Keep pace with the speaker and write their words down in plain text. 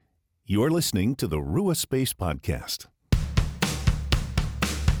You're listening to the Rua Space Podcast.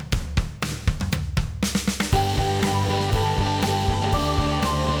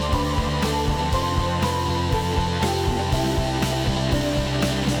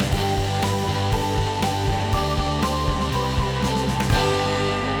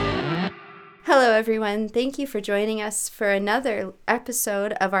 Hello, everyone. Thank you for joining us for another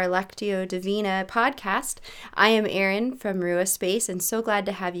episode of our Lectio Divina podcast. I am Erin from Rua Space and so glad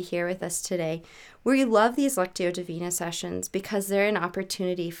to have you here with us today. We love these Lectio Divina sessions because they're an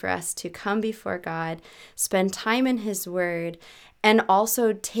opportunity for us to come before God, spend time in His Word, and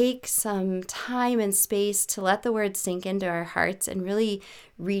also take some time and space to let the Word sink into our hearts and really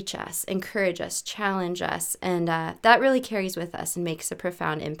reach us, encourage us, challenge us, and that really carries with us and makes a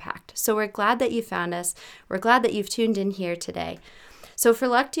profound impact. So we're glad that you found us. We're glad that you've tuned in here today. So for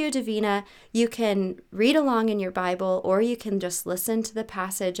Lectio Divina, you can read along in your Bible or you can just listen to the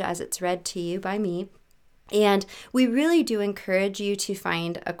passage as it's read to you by me. And we really do encourage you to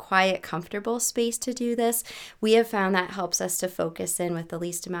find a quiet, comfortable space to do this. We have found that helps us to focus in with the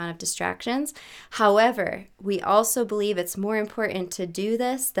least amount of distractions. However, we also believe it's more important to do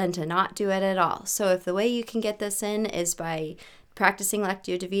this than to not do it at all. So if the way you can get this in is by practicing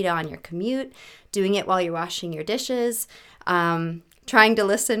Lectio Divina on your commute, doing it while you're washing your dishes, trying to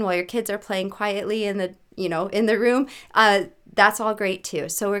listen while your kids are playing quietly in the room, that's all great too.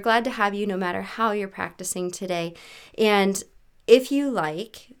 So we're glad to have you no matter how you're practicing today. And if you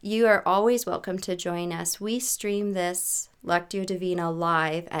like, you are always welcome to join us. We stream this Lectio Divina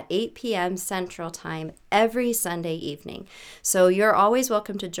live at 8 p.m. Central Time every Sunday evening. So you're always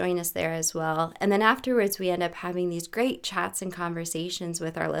welcome to join us there as well. And then afterwards, we end up having these great chats and conversations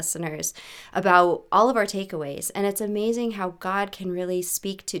with our listeners about all of our takeaways. And it's amazing how God can really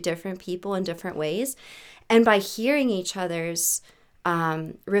speak to different people in different ways. And by hearing each other's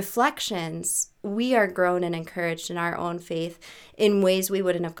reflections, we are grown and encouraged in our own faith in ways we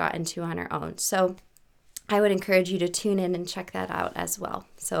wouldn't have gotten to on our own. So I would encourage you to tune in and check that out as well.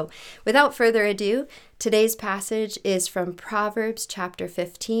 So without further ado, today's passage is from Proverbs chapter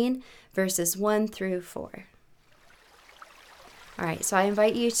 15, verses 1 through 4. All right, so I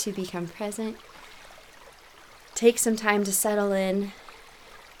invite you to become present, take some time to settle in,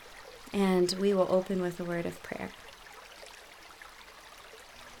 and we will open with a word of prayer.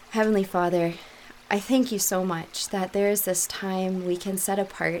 Heavenly Father, I thank you so much that there is this time we can set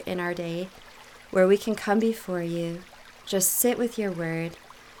apart in our day where we can come before you, just sit with your word,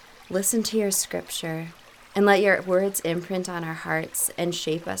 listen to your scripture, and let your words imprint on our hearts and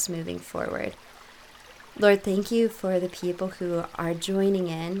shape us moving forward. Lord, thank you for the people who are joining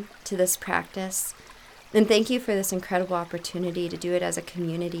in to this practice. And thank you for this incredible opportunity to do it as a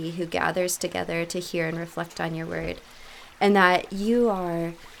community who gathers together to hear and reflect on your word. And that you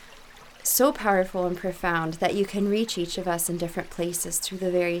are so powerful and profound that you can reach each of us in different places through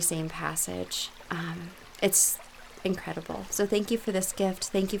the very same passage. It's incredible. So thank you for this gift.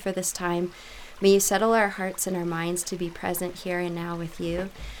 Thank you for this time. May you settle our hearts and our minds to be present here and now with you,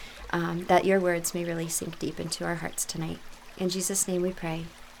 that your words may really sink deep into our hearts tonight. In Jesus' name we pray.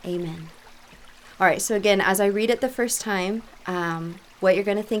 Amen. All right, so again, as I read it the first time, what you're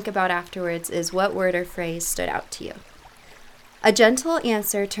going to think about afterwards is what word or phrase stood out to you. A gentle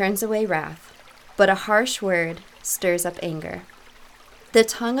answer turns away wrath, but a harsh word stirs up anger. The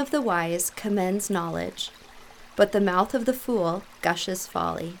tongue of the wise commends knowledge, but the mouth of the fool gushes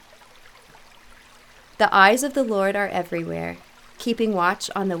folly. The eyes of the Lord are everywhere, keeping watch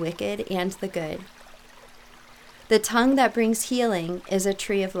on the wicked and the good. The tongue that brings healing is a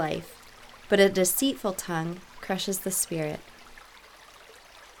tree of life, but a deceitful tongue crushes the spirit.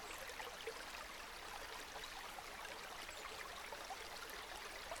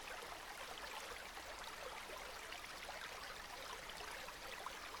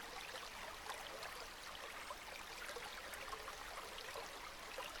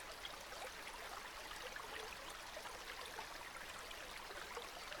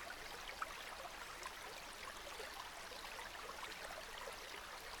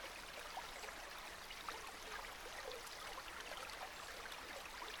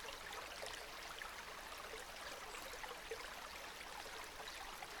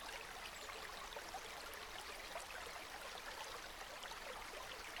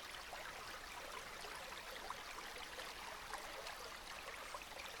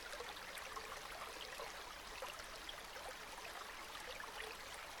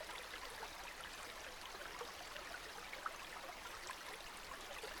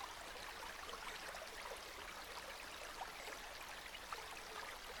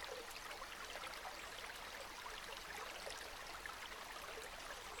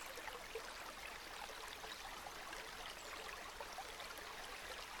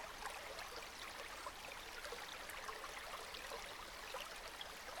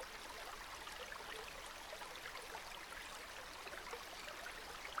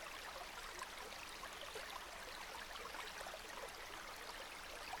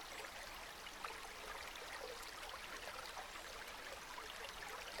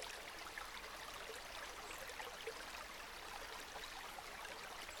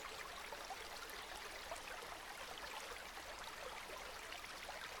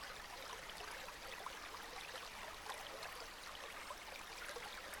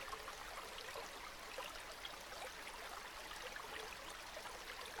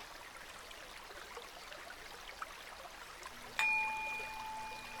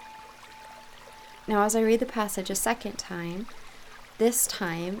 Now, as I read the passage a second time, this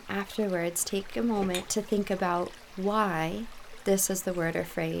time afterwards, take a moment to think about why this is the word or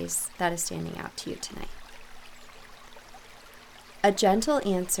phrase that is standing out to you tonight. A gentle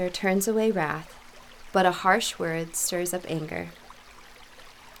answer turns away wrath, but a harsh word stirs up anger.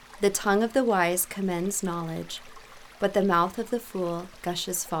 The tongue of the wise commends knowledge, but the mouth of the fool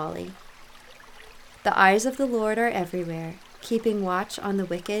gushes folly. The eyes of the Lord are everywhere, keeping watch on the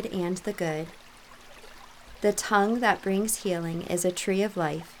wicked and the good. The tongue that brings healing is a tree of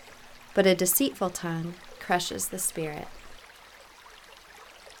life, but a deceitful tongue crushes the spirit.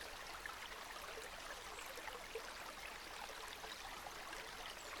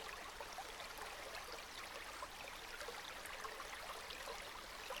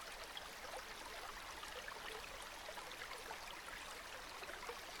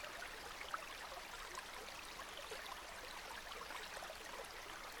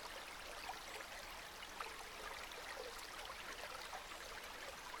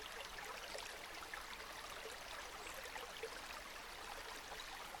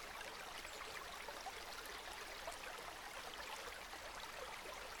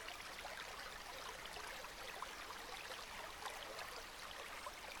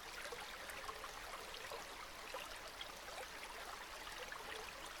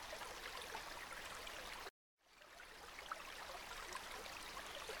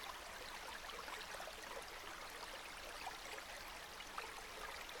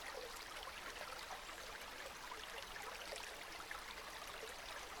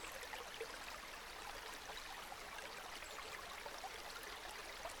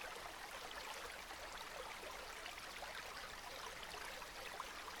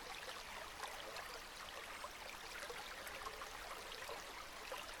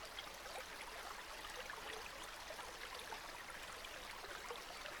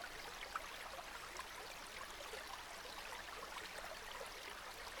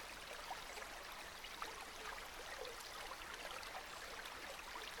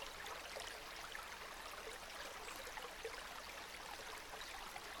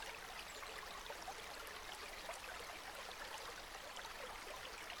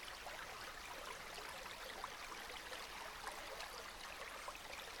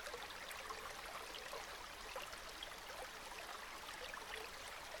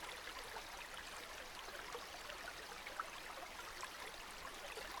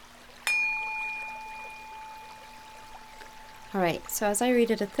 All right, so as I read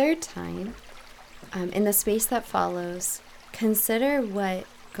it a third time, in the space that follows, consider what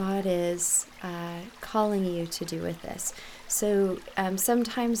God is calling you to do with this. So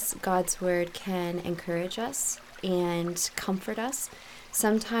sometimes God's word can encourage us and comfort us.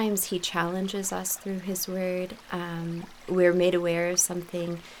 Sometimes he challenges us through his word. We're made aware of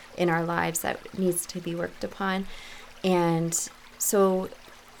something in our lives that needs to be worked upon. And so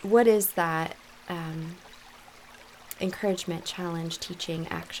what is that encouragement, challenge, teaching,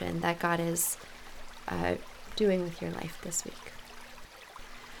 action that God is doing with your life this week?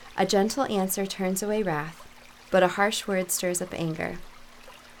 A gentle answer turns away wrath, but a harsh word stirs up anger.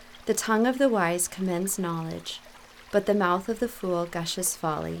 The tongue of the wise commends knowledge, but the mouth of the fool gushes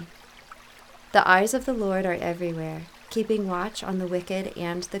folly. The eyes of the Lord are everywhere, keeping watch on the wicked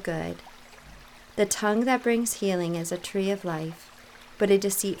and the good. The tongue that brings healing is a tree of life, but a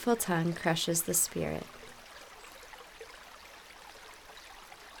deceitful tongue crushes the spirit.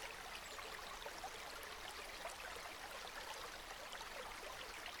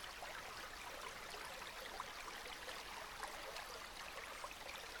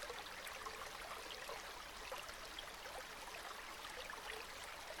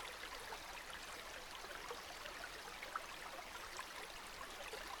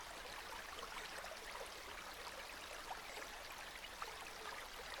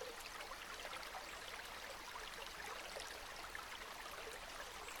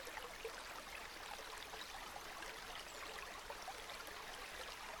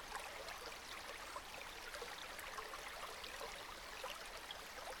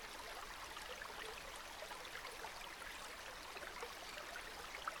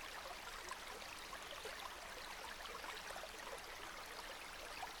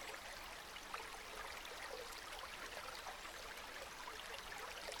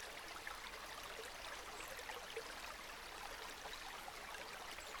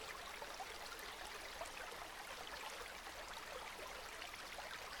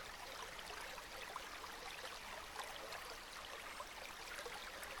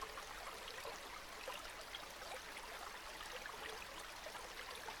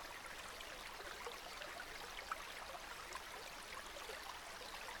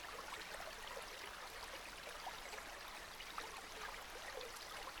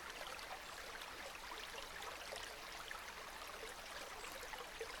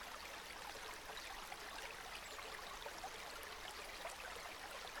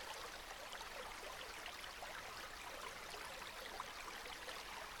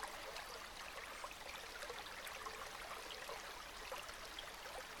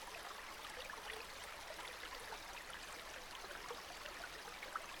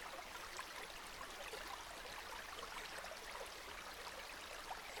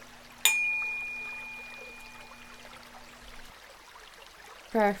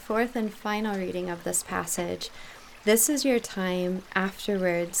 For our fourth and final reading of this passage, this is your time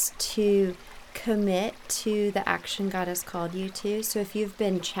afterwards to commit to the action God has called you to. So if you've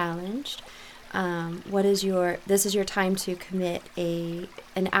been challenged, this is your time to commit an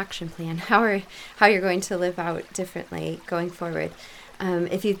action plan, how you're going to live out differently going forward.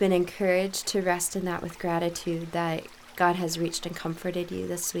 If you've been encouraged, to rest in that with gratitude that God has reached and comforted you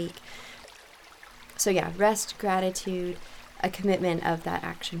this week. So yeah, rest, gratitude, a commitment of that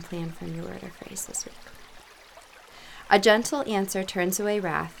action plan from your word or phrase this week. A gentle answer turns away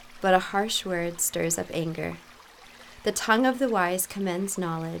wrath, but a harsh word stirs up anger. The tongue of the wise commends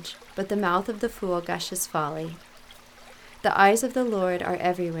knowledge, but the mouth of the fool gushes folly. The eyes of the Lord are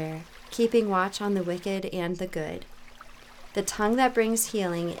everywhere, keeping watch on the wicked and the good. The tongue that brings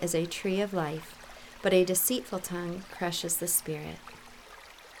healing is a tree of life, but a deceitful tongue crushes the spirit.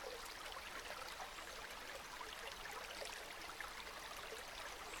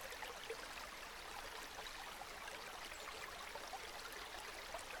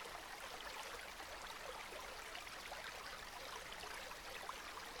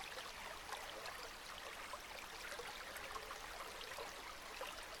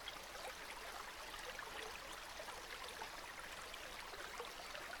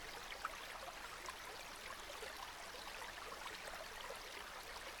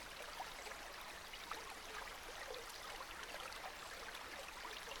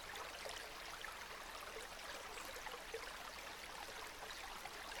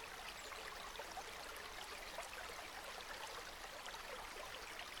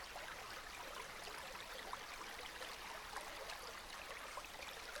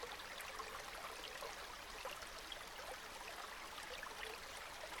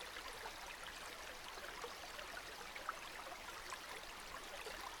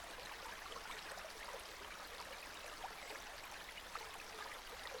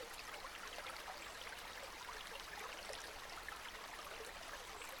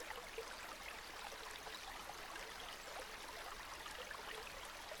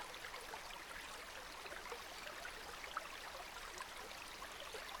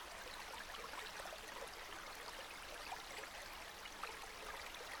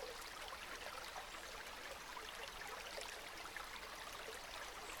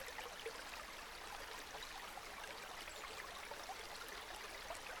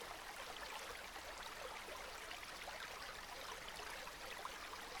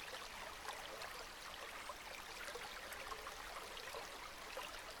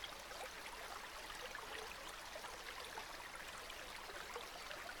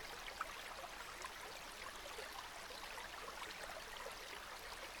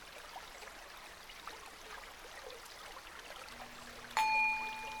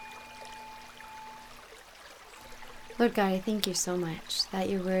 Lord God, I thank you so much that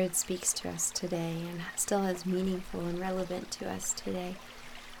your word speaks to us today and still is meaningful and relevant to us today.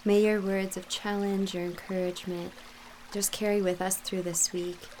 May your words of challenge, your encouragement, just carry with us through this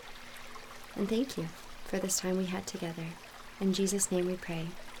week. And thank you for this time we had together. In Jesus' name we pray.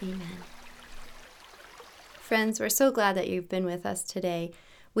 Amen. Friends, we're so glad that you've been with us today.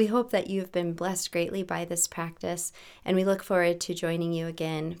 We hope that you've been blessed greatly by this practice, and we look forward to joining you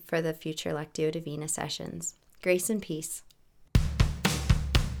again for the future Lectio Divina sessions. Grace and peace.